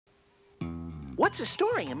What's a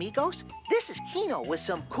story, amigos? This is Kino with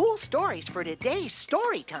some cool stories for today's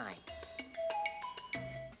story time.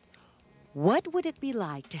 What would it be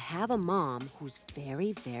like to have a mom who's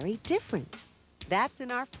very, very different? That's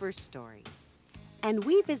in our first story. And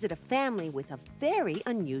we visit a family with a very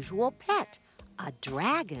unusual pet, a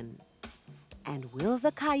dragon. And will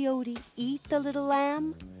the coyote eat the little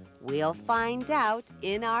lamb? We'll find out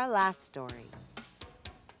in our last story.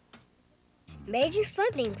 Major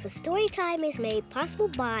funding for Storytime is made possible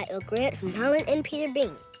by a grant from Helen and Peter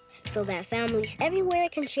Bain, so that families everywhere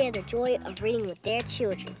can share the joy of reading with their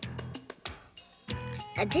children.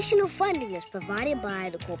 Additional funding is provided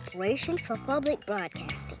by the Corporation for Public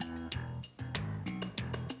Broadcasting,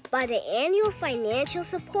 by the annual financial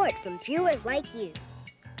support from viewers like you,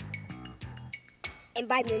 and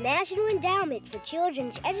by the National Endowment for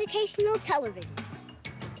Children's Educational Television.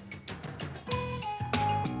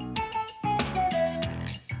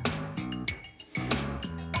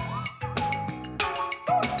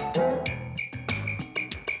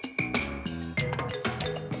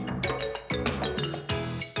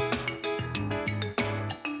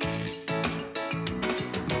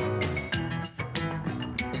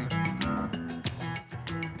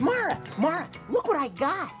 Mara, look what I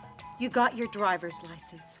got. You got your driver's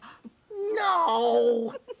license. No!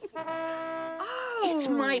 Oh. It's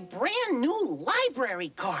my brand new library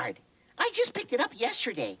card. I just picked it up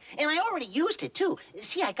yesterday, and I already used it, too.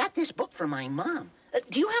 See, I got this book for my mom.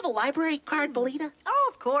 Do you have a library card, Belita?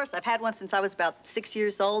 Oh, of course. I've had one since I was about 6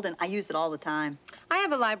 years old, and I use it all the time. I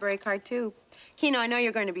have a library card, too. Kino, I know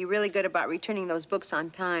you're going to be really good about returning those books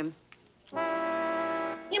on time.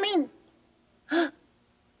 You mean...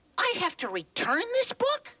 I have to return this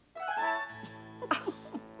book?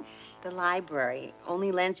 The library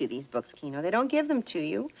only lends you these books, Kino. They don't give them to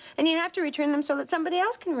you. And you have to return them so that somebody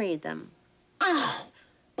else can read them. Oh,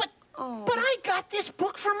 but I got this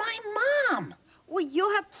book for my mom. Well,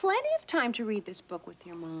 you'll have plenty of time to read this book with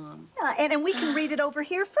your mom. And we can read it over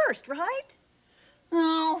here first, right?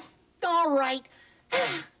 Oh, all right.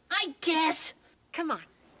 I guess. Come on.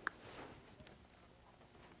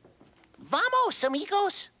 Vamos,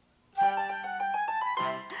 amigos.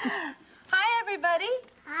 Hi, everybody.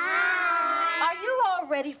 Hi. Are you all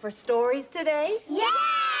ready for stories today? Yeah!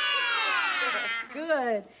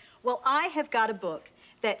 Good. Well, I have got a book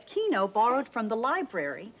that Kino borrowed from the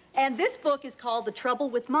library, and this book is called The Trouble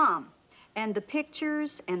with Mom, and the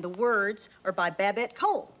pictures and the words are by Babette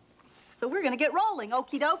Cole. So we're going to get rolling.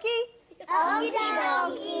 Okie dokie? Okie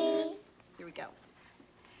dokie. Here we go.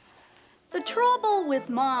 The trouble with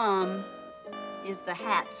Mom is the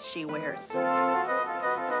hats she wears.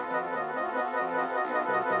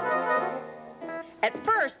 At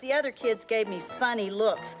first, the other kids gave me funny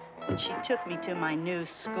looks when she took me to my new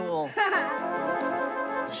school.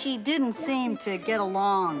 She didn't seem to get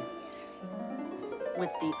along with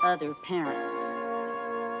the other parents.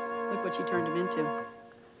 Look what she turned them into.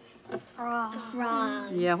 A frog. A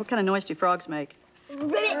frog. Yeah, what kind of noise do frogs make?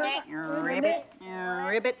 Ribbit. Ribbit.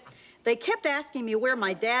 Ribbit. They kept asking me where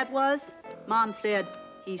my dad was. Mom said,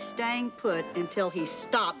 he's staying put until he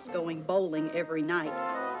stops going bowling every night.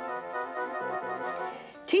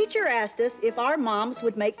 Teacher asked us if our moms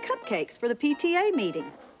would make cupcakes for the PTA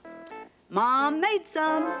meeting. Mom made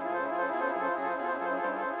some.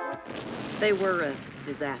 They were a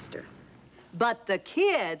disaster. But the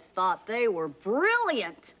kids thought they were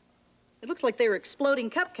brilliant. It looks like they were exploding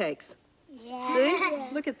cupcakes. Yeah.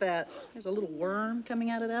 See? Look at that. There's a little worm coming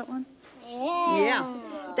out of that one. Yeah.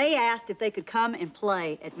 They asked if they could come and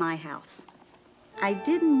play at my house. I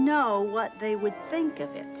didn't know what they would think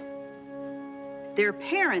of it. Their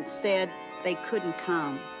parents said they couldn't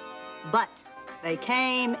come, but they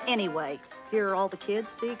came anyway. Here are all the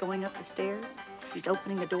kids, see, going up the stairs. He's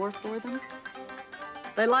opening the door for them.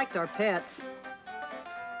 They liked our pets.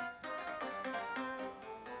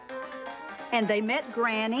 And they met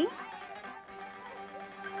Granny.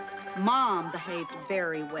 Mom behaved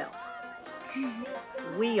very well.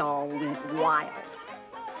 We all went wild.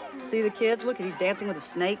 See the kids? Look, he's dancing with a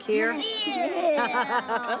snake here.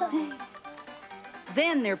 Yeah.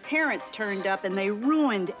 Then their parents turned up and they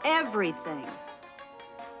ruined everything.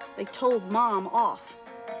 They told Mom off.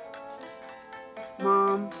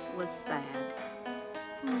 Mom was sad.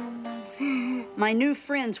 My new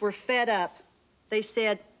friends were fed up. They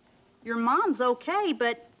said, your mom's okay,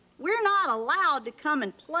 but we're not allowed to come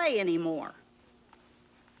and play anymore.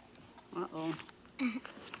 Uh-oh.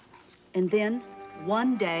 And then,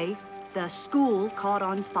 one day, the school caught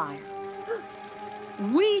on fire.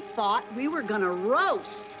 We thought we were gonna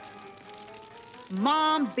roast.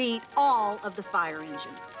 Mom beat all of the fire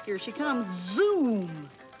engines. Here she comes, zoom.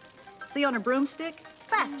 See, on a broomstick,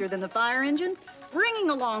 faster than the fire engines, bringing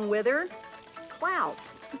along with her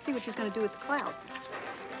clouds. Let's see what she's going to do with the clouds.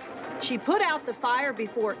 She put out the fire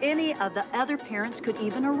before any of the other parents could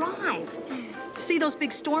even arrive. See those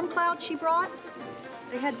big storm clouds she brought?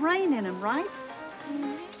 They had rain in them, right?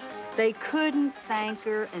 They couldn't thank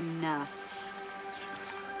her enough.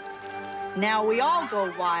 Now we all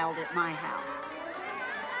go wild at my house.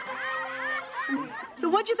 So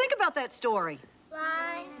what'd you think about that story?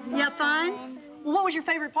 Fine. Yeah, fine? Well, what was your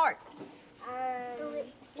favorite part?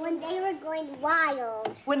 When they were going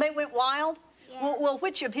wild. When they went wild? Yeah. Well,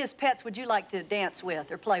 which of his pets would you like to dance with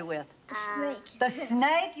or play with? The snake. The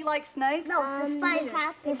snake? You like snakes? No, the spider.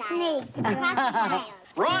 The snake. The crocodile.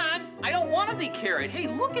 Ron, I don't want to be carried. Hey,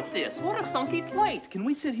 look at this. What a funky place. Can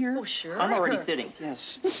we sit here? Oh, sure. I'm already sitting.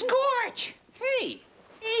 Yes. Scorch! Hey,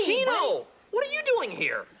 Hey, Kino, buddy. what are you doing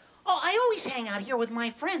here? Oh, I always hang out here with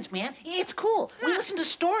my friends, man. It's cool. We listen to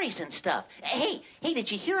stories and stuff. Hey,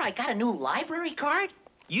 did you hear I got a new library card?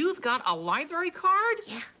 You've got a library card?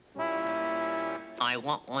 Yeah. I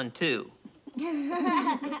want one too.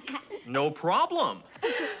 No problem.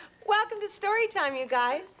 Welcome to Storytime, you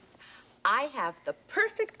guys. I have the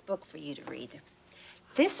perfect book for you to read.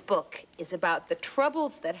 This book is about the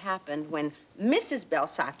troubles that happened when Mrs.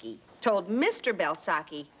 Belsaki told Mr.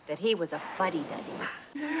 Belsaki that he was a fuddy-duddy.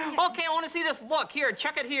 Okay, I want to see this. Look, here,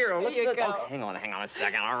 check it here. Let's you look. go. Okay, hang on a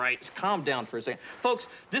second. All right, just calm down for a second. Folks,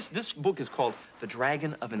 this book is called The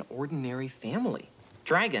Dragon of an Ordinary Family.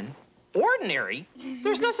 Dragon? Ordinary?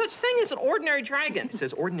 There's no such thing as an ordinary dragon. It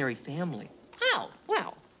says ordinary family. Oh,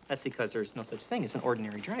 well, that's because there's no such thing as an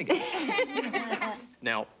ordinary dragon.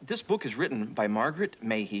 Now, this book is written by Margaret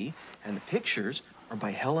Mayhe, and the pictures are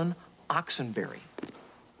by Helen Oxenberry.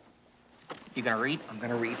 You gonna read? I'm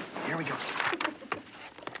gonna read. Here we go.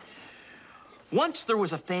 Once there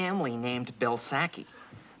was a family named Belsaki.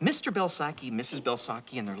 Mr. Belsaki, Mrs.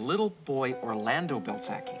 Belsaki, and their little boy, Orlando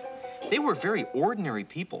Belsaki. They were very ordinary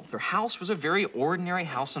people. Their house was a very ordinary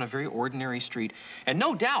house on a very ordinary street. And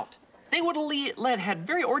no doubt, they would have had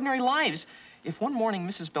very ordinary lives if one morning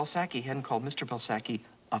Mrs. Belsaki hadn't called Mr. Belsaki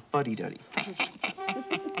a fuddy-duddy.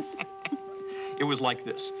 It was like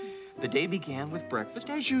this. The day began with breakfast,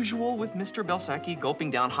 as usual, with Mr. Belsaki gulping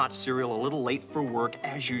down hot cereal a little late for work,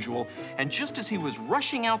 as usual. And just as he was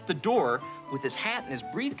rushing out the door with his hat and his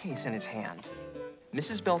briefcase in his hand,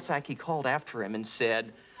 Mrs. Belsaki called after him and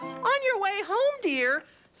said, "On your way home, dear,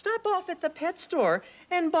 stop off at the pet store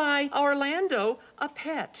and buy Orlando a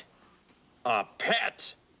pet." "A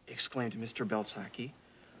pet?" exclaimed Mr. Belsaki.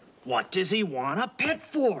 "What does he want a pet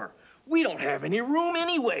for? We don't have any room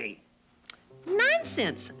anyway."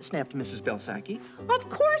 "Nonsense," snapped Mrs. Belsaki. "Of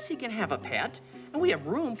course he can have a pet, and we have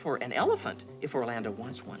room for an elephant if Orlando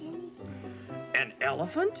wants one." "An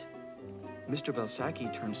elephant?" Mr.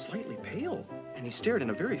 Belsaki turned slightly pale, and he stared in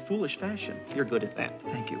a very foolish fashion. "You're good at that.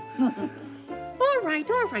 Thank you." All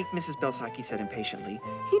right, Mrs. Belsaki said impatiently.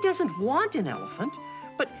 "He doesn't want an elephant,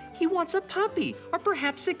 but he wants a puppy or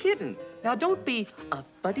perhaps a kitten. Now, don't be a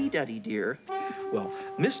fuddy-duddy, dear." Well,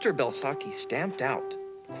 Mr. Belsaki stamped out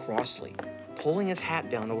crossly, pulling his hat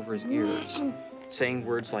down over his ears, saying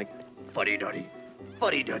words like, "Fuddy-duddy,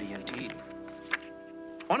 fuddy-duddy indeed."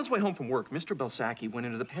 On his way home from work, Mr. Belsaki went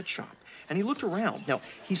into the pet shop, and he looked around. Now,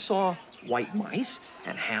 he saw white mice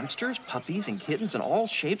and hamsters, puppies and kittens, and all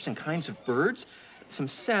shapes and kinds of birds, some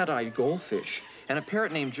sad-eyed goldfish, and a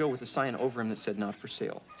parrot named Joe with a sign over him that said, "Not for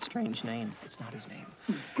sale." Strange name. It's not his name.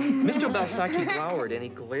 Mr. Belsaki glowered, and he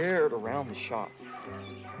glared around the shop.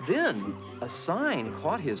 Then a sign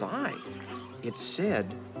caught his eye. It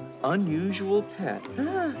said, "Unusual pet,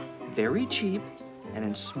 very cheap," and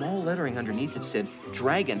in small lettering underneath it said,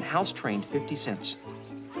 "Dragon, house-trained, 50 cents.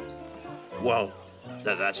 "Well,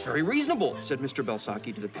 that's very reasonable," said Mr.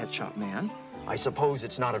 Belsaki to the pet shop man. "I suppose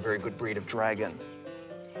it's not a very good breed of dragon."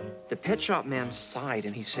 The pet shop man sighed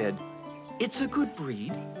and he said, "It's a good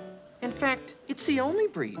breed. In fact, it's the only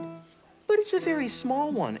breed. But it's a very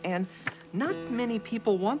small one, and not many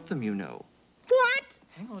people want them, you know." "What?"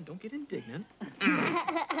 Hang on, don't get indignant.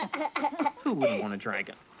 Who wouldn't want a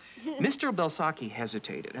dragon? Mr. Belsaki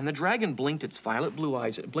hesitated, and the dragon blinked its violet blue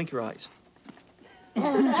eyes. Blink your eyes.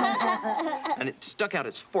 And it stuck out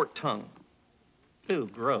its forked tongue. Ooh,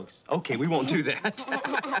 gross. Okay, we won't do that.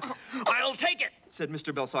 "I'll take it," said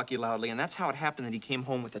Mr. Belsaki loudly, and that's how it happened that he came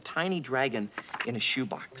home with a tiny dragon in a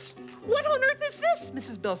shoebox. "What on earth is this?"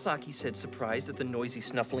 Mrs. Belsaki said, surprised at the noisy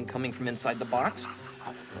snuffling coming from inside the box.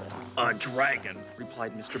 "A dragon,"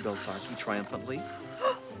 replied Mr. Belsaki triumphantly.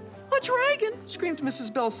 "A dragon!" screamed Mrs.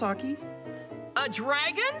 Belsaki. "A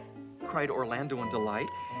dragon?" cried Orlando in delight.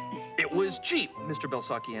 It was cheap, Mr.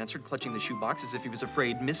 Belsaki answered, clutching the shoebox as if he was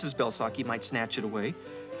afraid Mrs. Belsaki might snatch it away.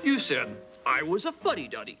 You said I was a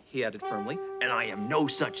fuddy-duddy, he added firmly, and I am no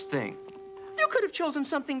such thing. You could have chosen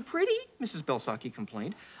something pretty, Mrs. Belsaki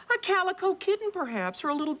complained. A calico kitten, perhaps, or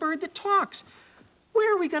a little bird that talks.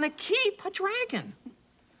 Where are we going to keep a dragon?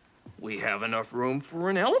 We have enough room for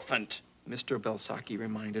an elephant, Mr. Belsaki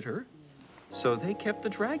reminded her. So they kept the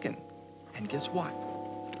dragon. And guess what?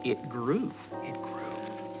 It grew. It grew.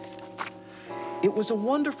 It was a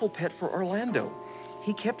wonderful pet for Orlando.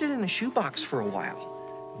 He kept it in a shoebox for a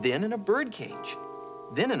while, then in a bird cage,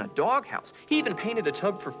 then in a doghouse. He even painted a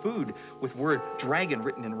tub for food with word dragon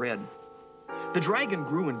written in red. The dragon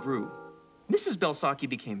grew and grew. Mrs. Belsaki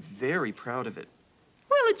became very proud of it.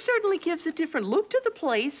 Well, it certainly gives a different look to the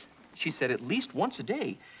place, she said at least once a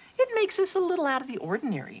day. It makes us a little out of the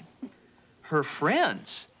ordinary. Her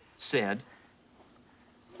friends said,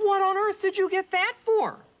 what on earth did you get that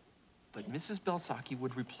for? But Mrs. Belsaki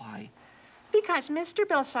would reply, because Mr.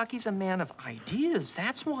 Belsaki's a man of ideas,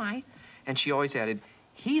 that's why. And she always added,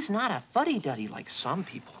 he's not a fuddy-duddy like some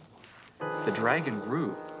people. The dragon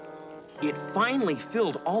grew. It finally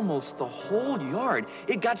filled almost the whole yard.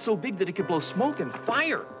 It got so big that it could blow smoke and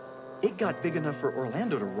fire. It got big enough for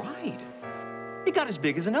Orlando to ride. It got as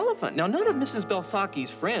big as an elephant. Now, none of Mrs.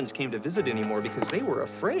 Belsaki's friends came to visit anymore because they were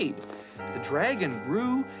afraid. The dragon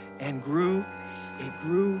grew and grew. It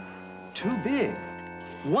grew too big.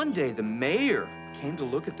 One day, the mayor came to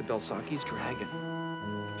look at the Belsaki's dragon.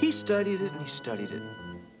 He studied it and he studied it.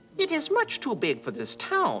 It is much too big for this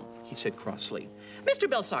town, he said crossly. Mr.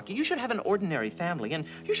 Belsaki, you should have an ordinary family, and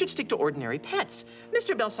you should stick to ordinary pets.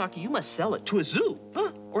 Mr. Belsaki, you must sell it to a zoo,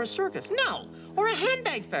 or a circus. No, or a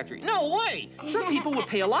handbag factory. No way. Some people would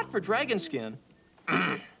pay a lot for dragon skin.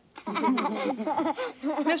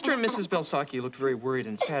 Mr. and Mrs. Belsaki looked very worried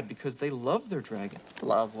and sad because they loved their dragon.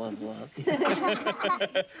 Love, love, love.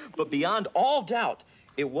 But beyond all doubt,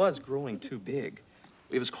 it was growing too big.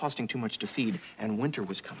 It was costing too much to feed, and winter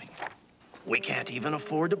was coming. We can't even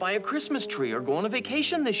afford to buy a Christmas tree or go on a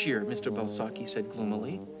vacation this year, Mr. Belsaki said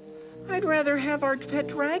gloomily. I'd rather have our pet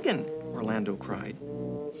dragon, Orlando cried.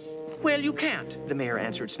 Well, you can't, the mayor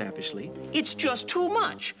answered snappishly. It's just too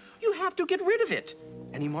much. You have to get rid of it.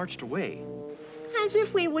 And he marched away. As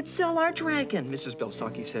if we would sell our dragon, Mrs.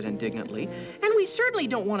 Belsaki said indignantly. And we certainly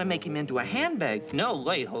don't want to make him into a handbag. No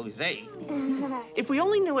way, Jose. If we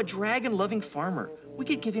only knew a dragon-loving farmer, we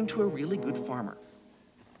could give him to a really good farmer.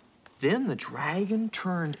 Then the dragon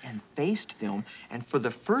turned and faced them, and for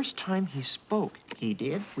the first time he spoke. He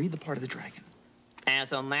did? Read the part of the dragon.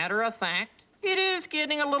 As a matter of fact, it is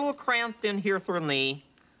getting a little cramped in here for me.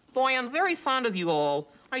 Though I am very fond of you all,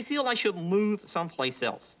 I feel I should move someplace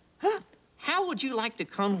else. How would you like to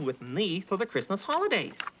come with me for the Christmas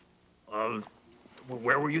holidays?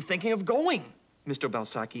 Where were you thinking of going? Mr.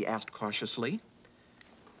 Belsaki asked cautiously.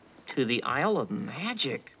 To the Isle of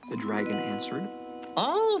Magic, the dragon answered.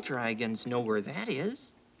 All dragons know where that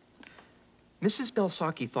is. Mrs.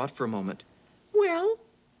 Belsaki thought for a moment. Well,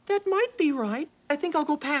 that might be right. I think I'll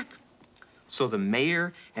go pack. So the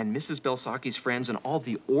mayor and Mrs. Belsaki's friends and all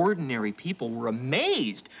the ordinary people were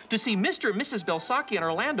amazed to see Mr. and Mrs. Belsaki and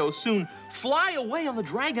Orlando soon fly away on the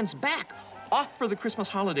dragon's back, off for the Christmas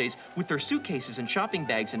holidays with their suitcases and shopping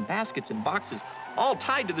bags and baskets and boxes, all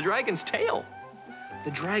tied to the dragon's tail.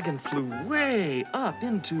 The dragon flew way up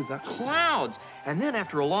into the clouds, and then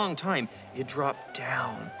after a long time, it dropped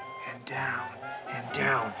down and down and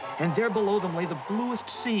down, and there below them lay the bluest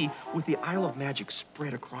sea with the Isle of Magic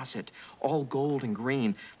spread across it, all gold and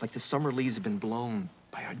green, like the summer leaves had been blown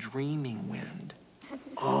by a dreaming wind.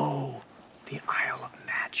 Oh, the Isle of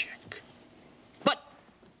Magic. But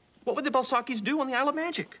what would the Belsakis do on the Isle of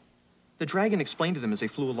Magic? The dragon explained to them as they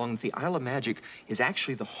flew along that the Isle of Magic is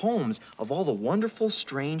actually the homes of all the wonderful,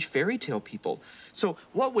 strange fairy tale people. So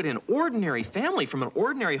what would an ordinary family from an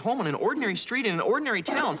ordinary home on an ordinary street in an ordinary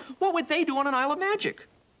town, what would they do on an Isle of Magic?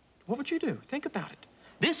 What would you do? Think about it.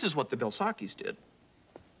 This is what the Belsakis did.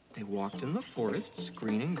 They walked in the forests,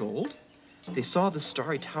 green and gold. They saw the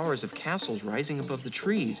starry towers of castles rising above the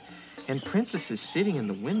trees and princesses sitting in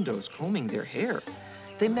the windows combing their hair.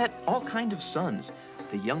 They met all kinds of sons,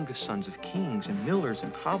 the youngest sons of kings and millers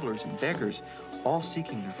and cobblers and beggars, all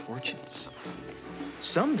seeking their fortunes.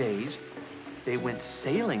 Some days, they went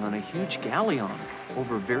sailing on a huge galleon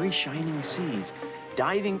over very shining seas,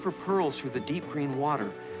 diving for pearls through the deep green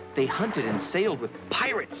water. They hunted and sailed with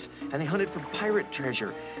pirates, and they hunted for pirate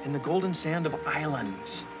treasure in the golden sand of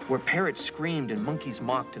islands, where parrots screamed and monkeys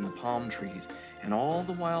mocked in the palm trees. And all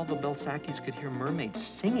the while, the Belsakis could hear mermaids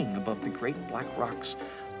singing above the great black rocks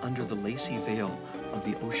under the lacy veil of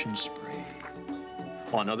the ocean spray.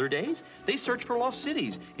 On other days, they searched for lost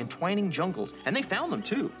cities in twining jungles, and they found them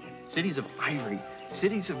too. Cities of ivory,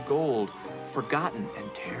 cities of gold, forgotten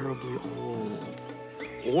and terribly old.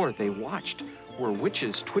 Or they watched where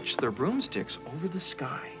witches twitched their broomsticks over the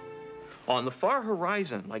sky. On the far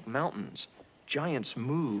horizon, like mountains, giants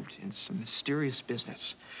moved in some mysterious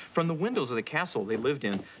business. From the windows of the castle they lived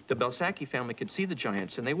in, the Belsacky family could see the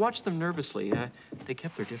giants, and they watched them nervously. They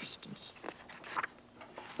kept their distance.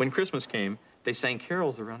 When Christmas came, they sang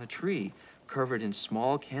carols around a tree, covered in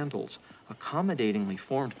small candles, accommodatingly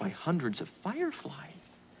formed by hundreds of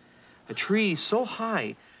fireflies. A tree so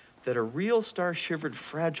high that a real star shivered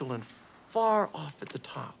fragile and far off at the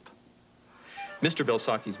top. Mr.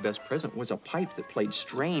 Belsacky's best present was a pipe that played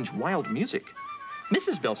strange, wild music.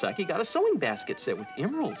 Mrs. Belsacky got a sewing basket set with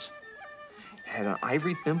emeralds. It had an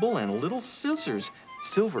ivory thimble and little scissors,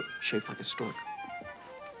 silver, shaped like a stork.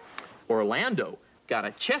 Orlando got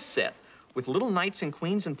a chess set with little knights and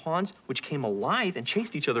queens and pawns, which came alive and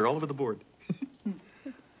chased each other all over the board.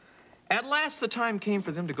 At last, the time came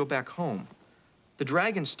for them to go back home. The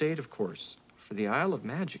dragon stayed, of course, for the Isle of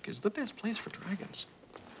Magic is the best place for dragons.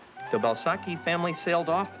 The Belsacky family sailed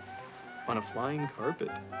off on a flying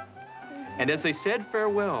carpet. And as they said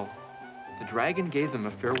farewell, the dragon gave them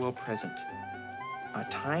a farewell present, a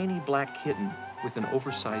tiny black kitten with an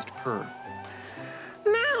oversized purr.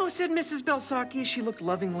 Now, said Mrs. Belsacky, she looked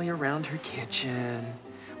lovingly around her kitchen,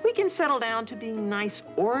 we can settle down to being nice,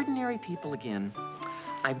 ordinary people again.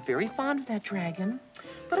 I'm very fond of that dragon,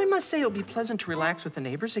 but I must say it'll be pleasant to relax with the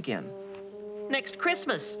neighbors again. Next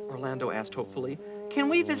Christmas, Orlando asked hopefully, can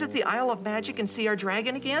we visit the Isle of Magic and see our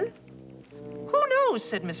dragon again? Who knows,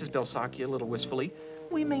 said Mrs. Belsacky a little wistfully.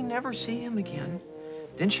 We may never see him again.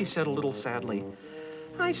 Then she said a little sadly,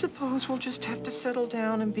 I suppose we'll just have to settle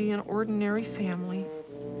down and be an ordinary family.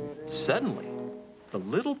 Suddenly, the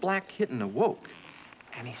little black kitten awoke,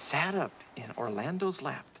 and he sat up in Orlando's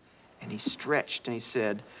lap, and he stretched, and he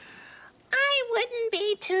said, I wouldn't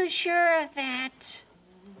be too sure of that.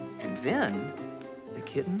 And then the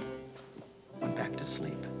kitten went back to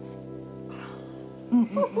sleep.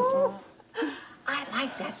 I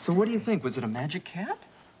like that. So what do you think? Was it a magic cat?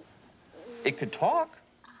 It could talk.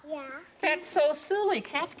 Yeah. That's so silly.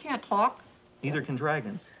 Cats can't talk. Neither can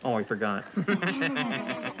dragons. Oh, I forgot.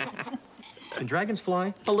 Can dragons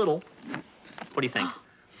fly? A little. What do you think?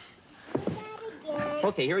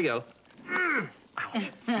 Okay, here we go. Ow,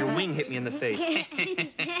 your wing hit me in the face. Do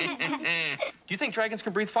you think dragons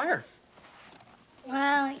can breathe fire?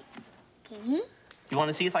 Well, can he? You want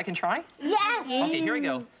to see if I can try? Yes. Okay, here we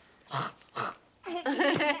go.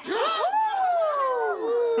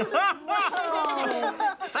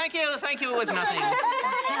 Thank you, it was nothing.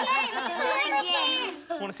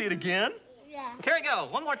 Want to see it again? Yeah. Here we go,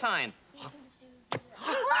 one more time.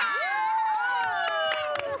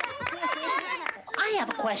 I have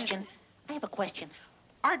a question.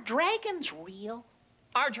 Are dragons real?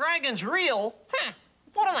 Are dragons real? Huh.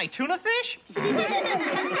 What am I, tuna fish?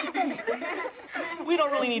 We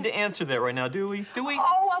don't really need to answer that right now, do we? Do we?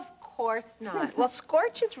 Oh, of course not. Well,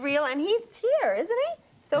 Scorch is real, and he's here, isn't he?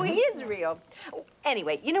 So he is real.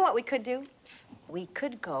 Anyway, you know what we could do? We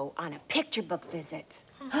could go on a picture book visit.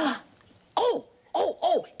 Oh,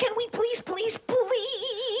 can we please? Well,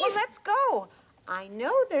 let's go. I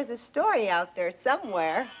know there's a story out there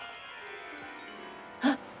somewhere.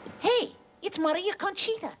 Hey, it's Maria,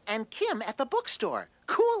 Conchita, and Kim at the bookstore.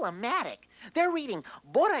 Cool-o-matic. They're reading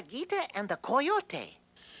Borreguita and the Coyote.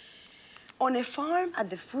 On a farm at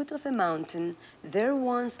the foot of a mountain, there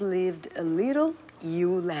once lived a little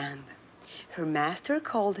ewe lamb. Her master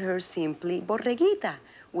called her simply Borreguita,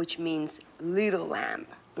 which means little lamb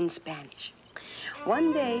in Spanish.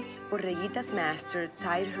 One day, Borreguita's master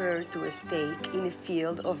tied her to a stake in a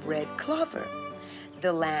field of red clover.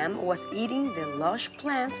 The lamb was eating the lush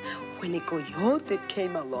plants when a coyote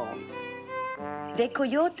came along. The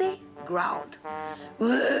coyote growled,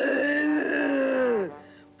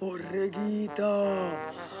 Borreguita,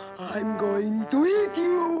 I'm going to eat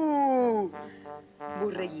you.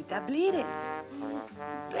 Borreguita bleated.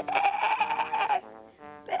 Bah,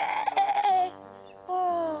 bah.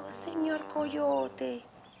 Oh, Señor Coyote,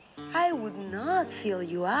 I would not fill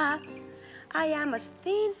you up. I am as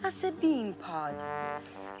thin as a bean pod.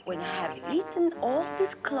 When I have eaten all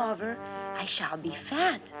this clover, I shall be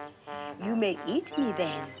fat. You may eat me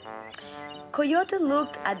then. Coyote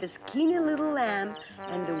looked at the skinny little lamb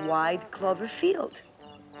and the wide clover field.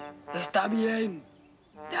 Está bien.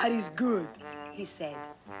 That is good, he said.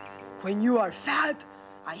 When you are fat,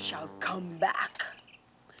 I shall come back.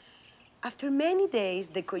 After many days,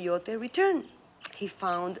 the coyote returned. He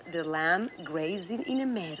found the lamb grazing in a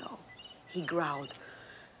meadow. He growled,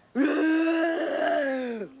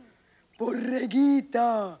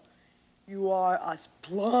 Borreguita, you are as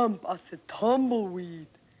plump as a tumbleweed.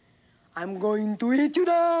 I'm going to eat you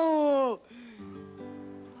now.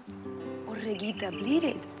 But Borreguita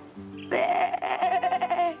bleated.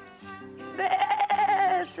 Bé, bé,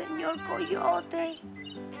 Señor Coyote.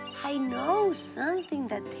 I know something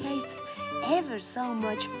that tastes ever so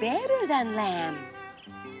much better than lamb.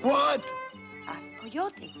 What? Asked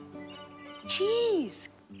Coyote. Cheese,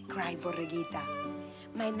 cried Borreguita.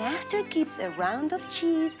 My master keeps a round of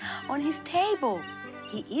cheese on his table.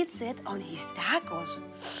 He eats it on his tacos.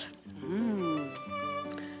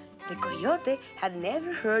 The coyote had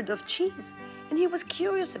never heard of cheese, and he was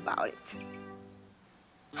curious about it.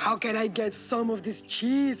 How can I get some of this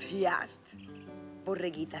cheese? He asked.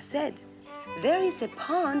 Borreguita said, there is a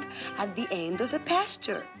pond at the end of the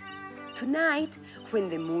pasture. Tonight, when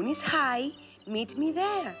the moon is high, meet me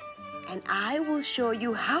there, and I will show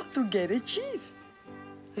you how to get a cheese.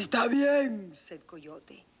 Está bien, said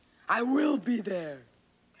Coyote. I will be there.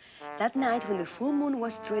 That night, when the full moon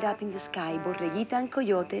was straight up in the sky, Borreguita and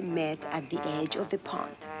Coyote met at the edge of the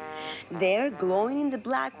pond. There, glowing in the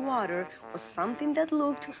black water, was something that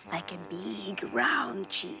looked like a big, round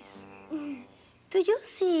cheese. Do you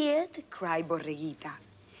see it? Cried Borreguita.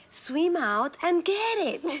 Swim out and get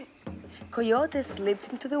it. Coyote slipped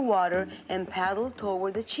into the water and paddled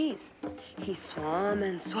toward the cheese. He swam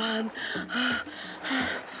and swam,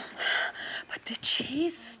 but the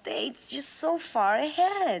cheese stayed just so far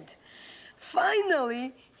ahead.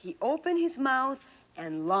 Finally, he opened his mouth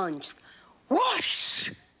and launched.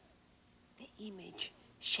 Whoosh! The image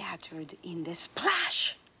shattered in the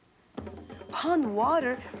splash. Pond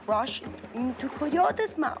water rushed into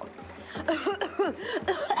Coyote's mouth.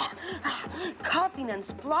 Coughing and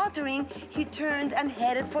spluttering, he turned and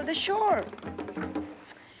headed for the shore.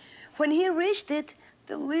 When he reached it,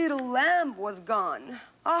 the little lamb was gone.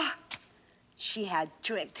 She had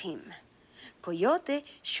tricked him. Coyote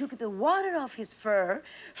shook the water off his fur.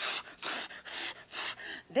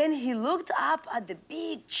 Then he looked up at the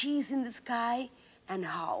big cheese in the sky and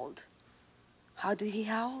howled. How did he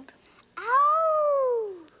howl?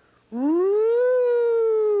 Ow! Ooh,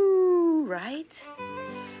 right?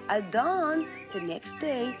 At dawn the next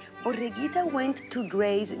day, Borreguita went to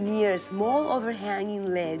graze near a small overhanging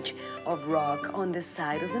ledge of rock on the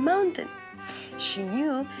side of the mountain. She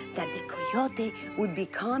knew that the coyote would be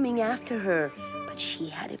coming after her, but she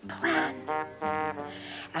had a plan.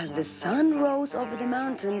 As the sun rose over the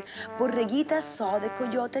mountain, Borreguita saw the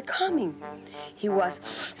coyote coming. He was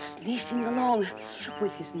sniffing along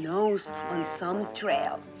with his nose on some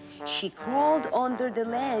trail. She crawled under the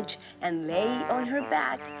ledge and lay on her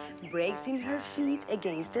back, bracing her feet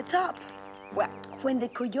against the top. Well, when the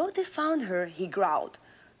coyote found her, he growled,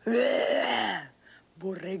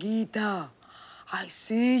 Borreguita, I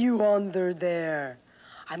see you under there.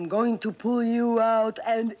 I'm going to pull you out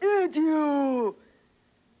and eat you.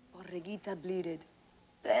 Borreguita bleated.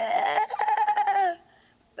 Bah,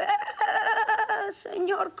 bah,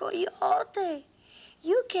 Señor Coyote,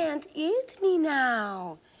 you can't eat me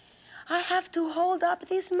now. I have to hold up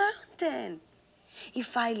this mountain.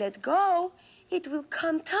 If I let go, it will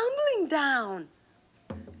come tumbling down.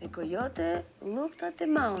 The coyote looked at the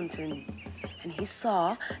mountain, and he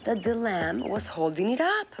saw that the lamb was holding it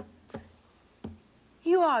up.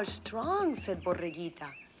 You are strong, said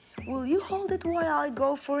Borreguita. Will you hold it while I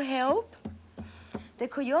go for help? The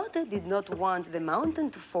coyote did not want the mountain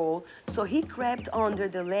to fall, so he crept under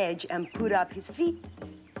the ledge and put up his feet.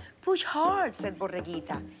 Push hard, said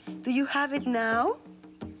Borreguita. Do you have it now?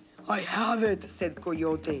 I have it, said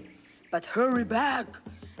Coyote. But hurry back.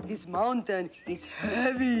 This mountain is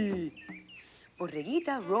heavy.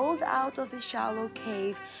 Borreguita rolled out of the shallow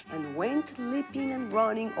cave and went leaping and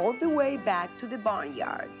running all the way back to the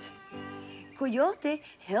barnyard. Coyote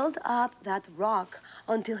held up that rock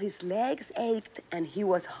until his legs ached and he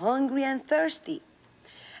was hungry and thirsty.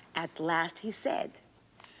 At last he said,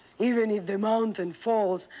 even if the mountain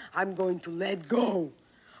falls, I'm going to let go.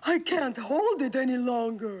 I can't hold it any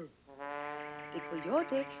longer. The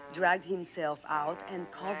coyote dragged himself out and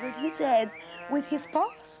covered his head with his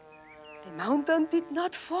paws. The mountain did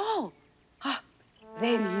not fall.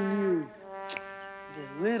 Then he knew.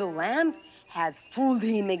 The little lamb had fooled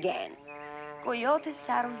him again. Coyote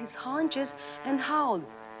sat on his haunches and howled.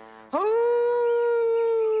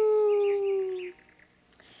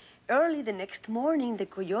 Early the next morning, the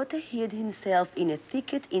coyote hid himself in a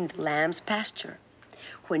thicket in the lamb's pasture.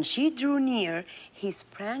 When she drew near, he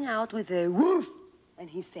sprang out with a woof, and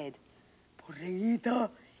he said, Borreguita,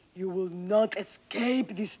 you will not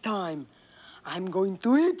escape this time. I'm going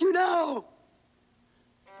to eat you now.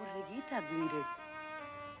 Borreguita bleated.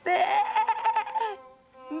 Bé!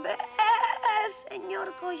 Bé,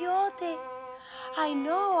 Señor Coyote. I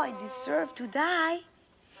know I deserve to die,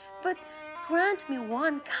 but grant me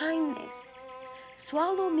one kindness.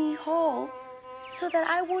 Swallow me whole so that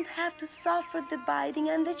I won't have to suffer the biting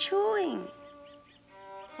and the chewing.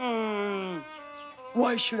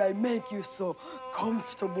 Why should I make you so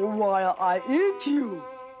comfortable while I eat you?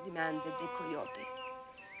 Demanded the coyote.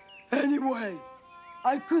 Anyway,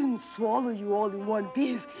 I couldn't swallow you all in one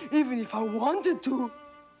piece, even if I wanted to.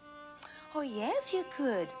 Oh, yes, you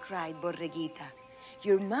could, cried Borreguita.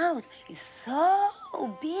 Your mouth is so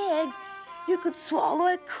big, you could swallow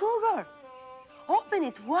a cougar. Open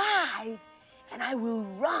it wide, and I will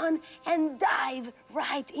run and dive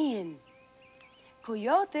right in.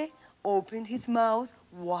 Coyote opened his mouth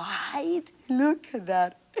wide, look at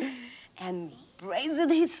that, and raised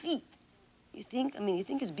his feet. You think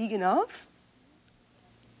it's big enough?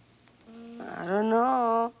 I don't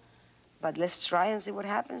know, but let's try and see what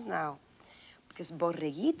happens now. Because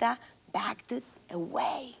Borreguita backed it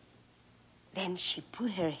away. Then she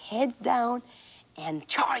put her head down and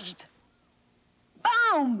charged.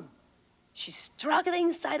 Boom! She struck the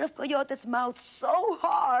inside of Coyote's mouth so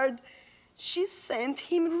hard, she sent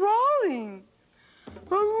him rolling.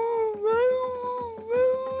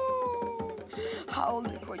 Howled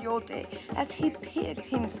the coyote as he picked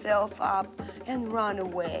himself up and ran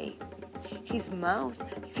away, his mouth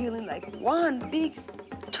feeling like one big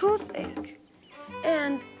toothache.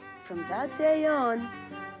 And from that day on,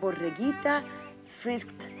 Borreguita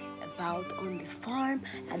frisked about on the farm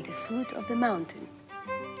at the foot of the mountain.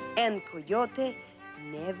 And Coyote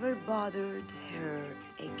never bothered her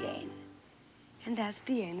again. And that's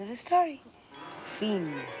the end of the story.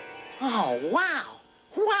 Fin. Oh, wow.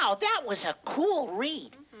 Wow, that was a cool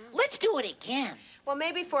read. Let's do it again. Well,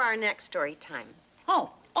 maybe for our next story time.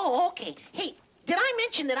 Oh, okay. Hey, did I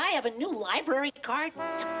mention that I have a new library card?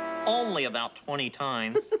 Only about 20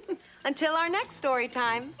 times. Until our next story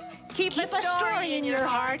time, keep a story in your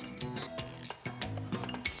heart.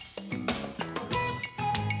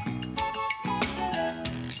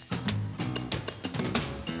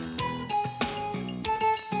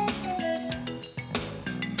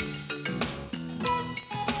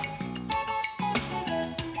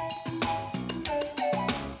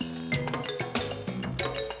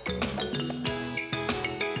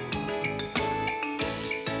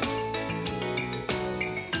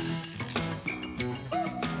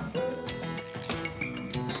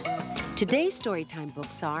 Today's Storytime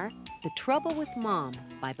books are The Trouble with Mom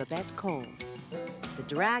by Babette Cole, The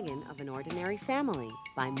Dragon of an Ordinary Family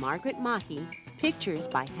by Margaret Mahy, pictures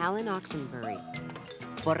by Helen Oxenbury,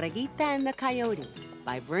 Borreguita and the Coyote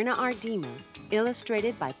by Verna Ardima,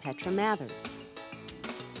 illustrated by Petra Mathers.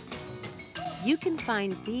 You can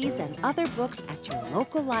find these and other books at your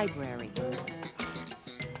local library.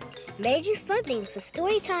 Major funding for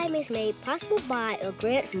Storytime is made possible by a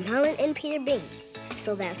grant from Helen and Peter Bain,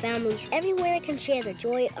 so that families everywhere can share the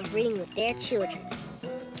joy of reading with their children.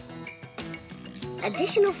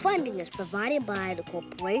 Additional funding is provided by the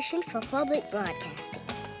Corporation for Public Broadcasting,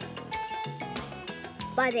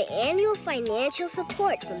 by the annual financial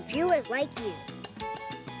support from viewers like you,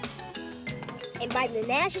 and by the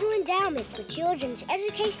National Endowment for Children's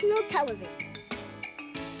Educational Television.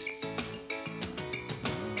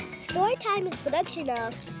 Storytime is a production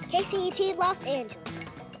of KCET Los Angeles.